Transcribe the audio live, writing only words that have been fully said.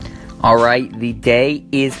All right, the day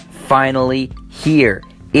is finally here.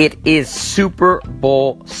 It is Super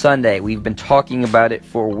Bowl Sunday. We've been talking about it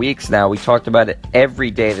for weeks now. We talked about it every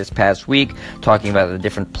day this past week, talking about the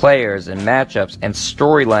different players and matchups and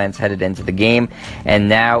storylines headed into the game. And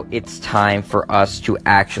now it's time for us to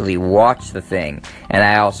actually watch the thing. And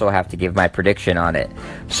I also have to give my prediction on it.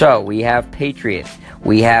 So we have Patriots.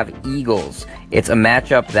 We have Eagles. It's a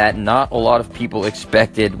matchup that not a lot of people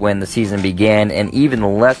expected when the season began, and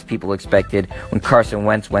even less people expected when Carson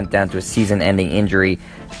Wentz went down to a season-ending injury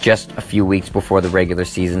just a few weeks before the regular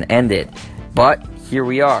season ended. But here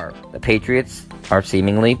we are. The Patriots are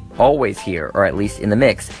seemingly always here, or at least in the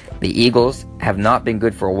mix. The Eagles have not been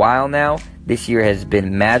good for a while now. This year has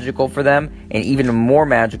been magical for them, and even a more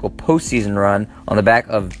magical postseason run on the back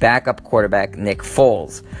of backup quarterback Nick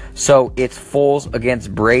Foles. So it's Foles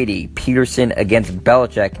against Brady, Peterson against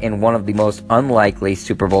Belichick in one of the most unlikely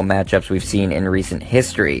Super Bowl matchups we've seen in recent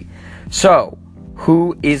history. So,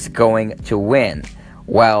 who is going to win?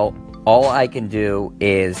 Well, all I can do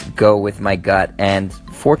is go with my gut, and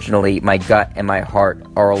fortunately, my gut and my heart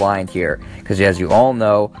are aligned here. Because as you all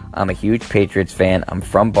know, I'm a huge Patriots fan. I'm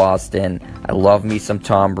from Boston. I love me some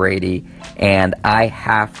Tom Brady, and I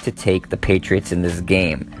have to take the Patriots in this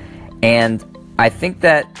game. And I think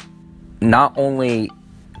that not only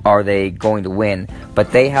are they going to win,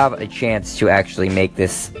 but they have a chance to actually make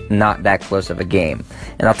this not that close of a game.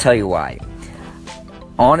 And I'll tell you why.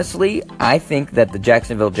 Honestly, I think that the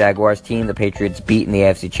Jacksonville Jaguars team the Patriots beat in the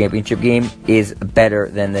AFC Championship game is better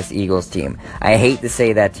than this Eagles team. I hate to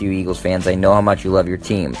say that to you Eagles fans. I know how much you love your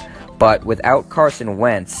team. But without Carson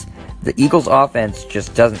Wentz, the Eagles offense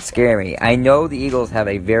just doesn't scare me. I know the Eagles have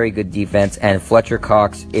a very good defense, and Fletcher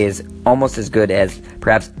Cox is almost as good as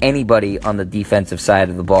perhaps anybody on the defensive side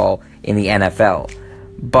of the ball in the NFL.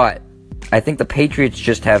 But I think the Patriots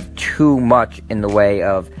just have too much in the way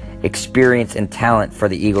of experience and talent for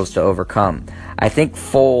the Eagles to overcome. I think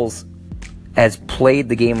Foles has played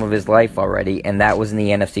the game of his life already, and that was in the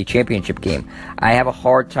NFC Championship game. I have a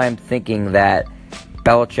hard time thinking that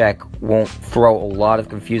Belichick won't throw a lot of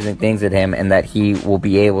confusing things at him and that he will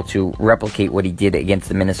be able to replicate what he did against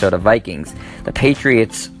the Minnesota Vikings. The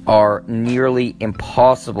Patriots are nearly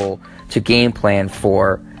impossible to game plan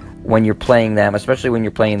for when you're playing them, especially when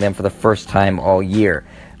you're playing them for the first time all year.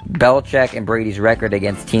 Belichick and Brady's record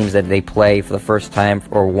against teams that they play for the first time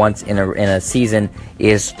or once in a season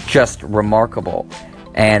is just remarkable.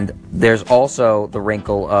 And there's also the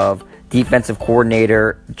wrinkle of defensive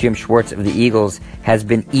coordinator Jim Schwartz of the Eagles has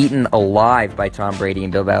been eaten alive by Tom Brady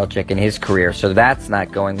and Bill Belichick in his career. So that's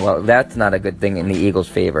not going well. That's not a good thing in the Eagles'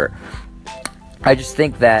 favor. I just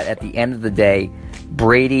think that at the end of the day,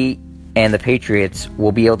 Brady and the Patriots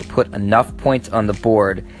will be able to put enough points on the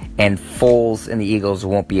board, and Foles and the Eagles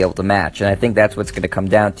won't be able to match. And I think that's what's going to come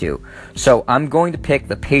down to. So I'm going to pick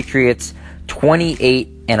the Patriots 28,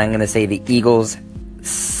 and I'm going to say the Eagles,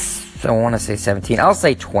 I want to say 17. I'll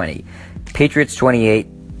say 20. Patriots 28,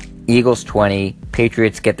 Eagles 20.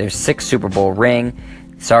 Patriots get their 6th Super Bowl ring.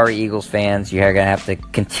 Sorry, Eagles fans, you're going to have to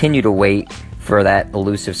continue to wait for that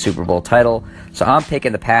elusive Super Bowl title. So I'm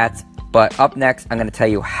picking the Pats. But up next, I'm going to tell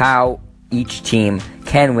you how each team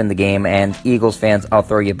can win the game. And Eagles fans, I'll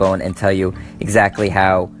throw you a bone and tell you exactly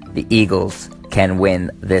how the Eagles can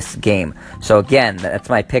win this game. So again, that's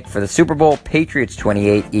my pick for the Super Bowl. Patriots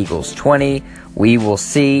 28, Eagles 20. We will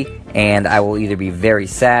see, and I will either be very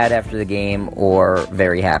sad after the game or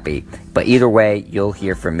very happy. But either way, you'll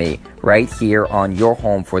hear from me right here on your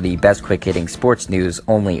home for the best quick-hitting sports news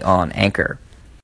only on Anchor.